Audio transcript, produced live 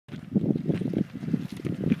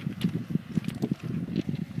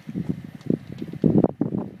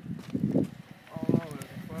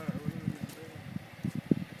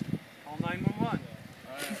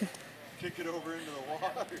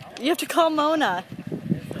You have to call Mona.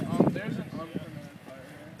 There's an unpermitted fire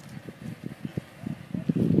here.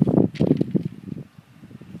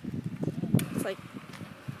 It's like...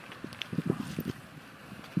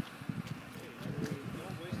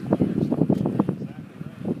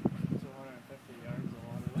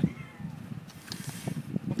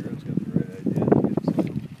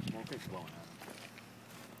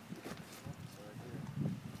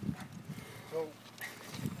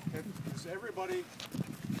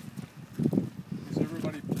 Has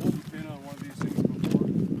everybody pulled the pin on one of these things before?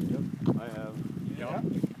 Yep, I have. Yeah.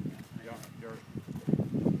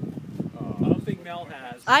 I don't think Mel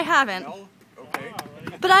has. I haven't. Mel? Okay.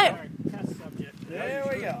 But I... Test subject. There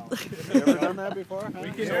we go. Have you ever done that before? Huh?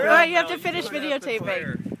 Alright, you have to finish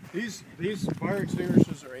videotaping. These fire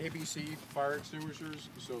extinguishers are ABC fire extinguishers,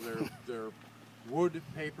 so they're wood,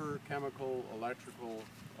 paper, chemical, electrical.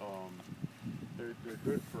 They're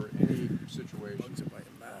good for any situation.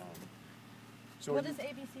 So What does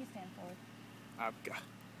ABC stand for? I've got.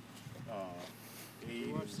 A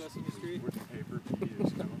You watch is Sesame Street? wood and paper. B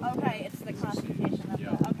is chemical. Okay, it's the classification of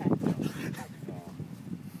Yeah. the... Okay.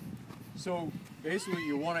 So basically,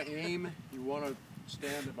 you want to aim. You want to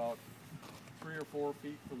stand about 3 or 4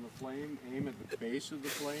 feet from the flame. Aim at the base of the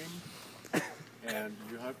flame, and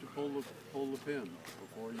you have to pull the pin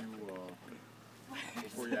before you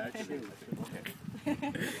actually. Don't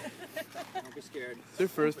be scared. It's your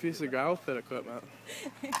first piece of growl fit equipment.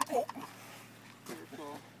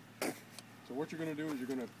 So what you're going to do is you're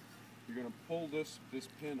going to pull this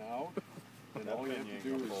pin out, and all you have to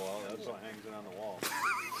do is That's what hangs it on the wall.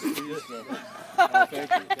 squeeze the. Oh,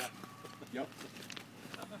 thank you. Yep.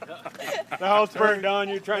 The house burned down,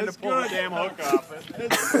 you're trying to pull the damn hook off it.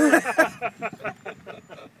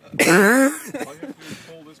 All you have to do is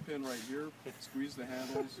pull this pin right here, squeeze the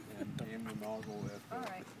handles, and aim the nozzle at the,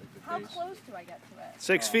 Alright. at the How base. close do I get to it?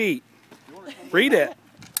 6 feet. You wanna come Read it.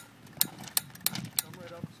 Come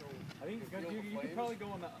right up, so I think feel the you can flames probably go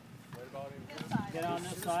on the... right about in This side. Get on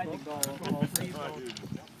this side and go all free. When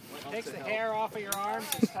it takes the hair off of your arms,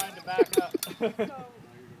 it's time to back up.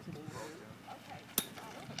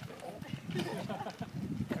 I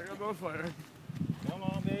got both fire. Come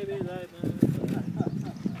on, baby.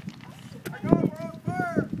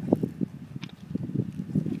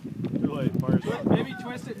 Too late, fire's up. Maybe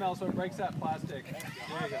twist it, Mel, so it breaks that plastic. There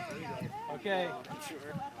you go. Okay.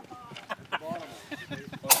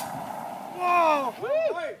 Whoa!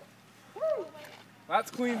 That's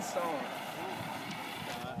clean stone.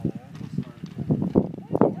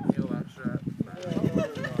 Feel that shit.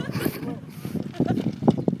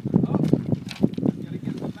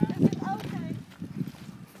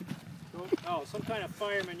 Oh, some kind of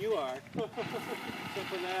fireman you are. Except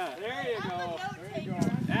for that. There you go. There you go.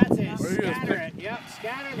 That's it. Where you Scatter it. Yep,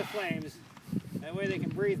 scatter the flames. That way they can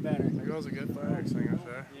breathe better. There goes a good fire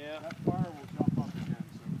extinguisher. Yeah. that fire will jump up again.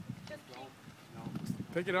 So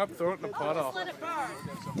Pick it up, throw it in the puddle. Let it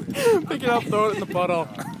burn. Pick it up, throw it in the puddle.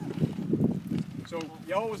 So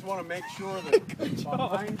you always want to make sure that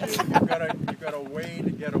behind you, you've got a way to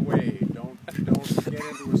get away. Don't get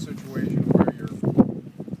into a situation where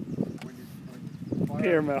when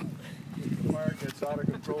Here, Mel. the fire gets out of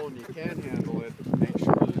control and you can't handle it. Make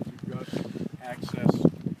sure that you've got access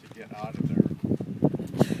to get out of there.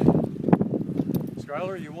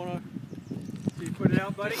 Skylar, you want to So you put it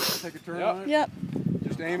out, buddy? take a turn Yep. on it? Yep.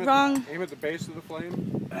 Just aim Wrong. aim at the base of the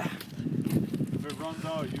flame. If it runs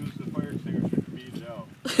out, use the fire extinguisher to beat it out.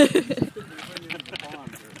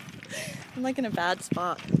 I'm like in a bad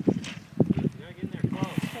spot. Yeah, get in there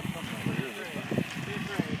close.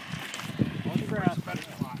 Hold your breath.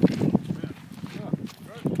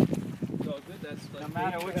 So good, that's like no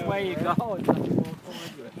matter which way you go, it's like you won't go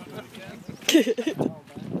into it.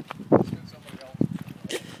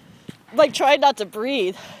 Like, try not to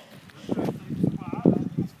breathe.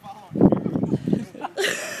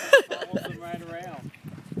 Right around.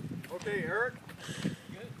 Okay, Eric.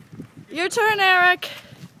 Your turn, Eric.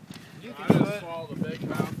 You I can do just it. swallowed a big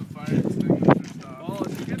mouth of fire extinguisher stuff. Well,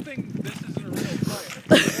 it's a good thing this isn't a real fire.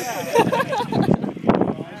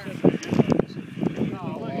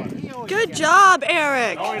 Good job,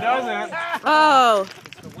 Eric. No, he doesn't. Oh. It's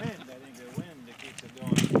the wind, I think, the wind that keeps it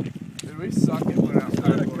going. Did we suck it when out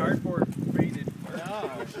Cardboard rated. I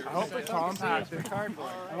hope the compactor.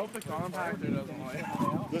 I hope the compactor doesn't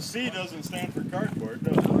like. The C doesn't stand for cardboard,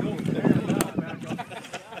 does it?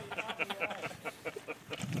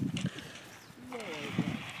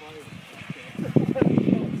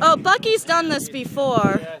 Oh, Bucky's done this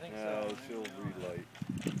before. Yeah, I think so. Yeah, she'll relight.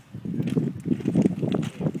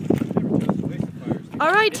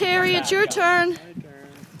 All right, Terry, it's your turn.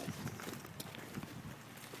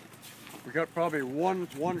 We got probably one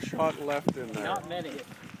shot left in there. Not many. It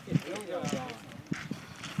will go down.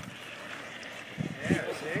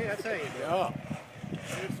 Yeah, see, that's how you do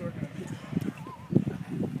it.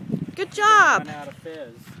 Good job. Run out of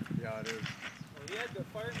fizz. Yeah, it is. Well, he had the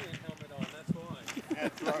fireman helmet on, that's why.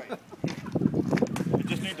 That's right. You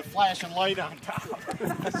just need the flashing light on top.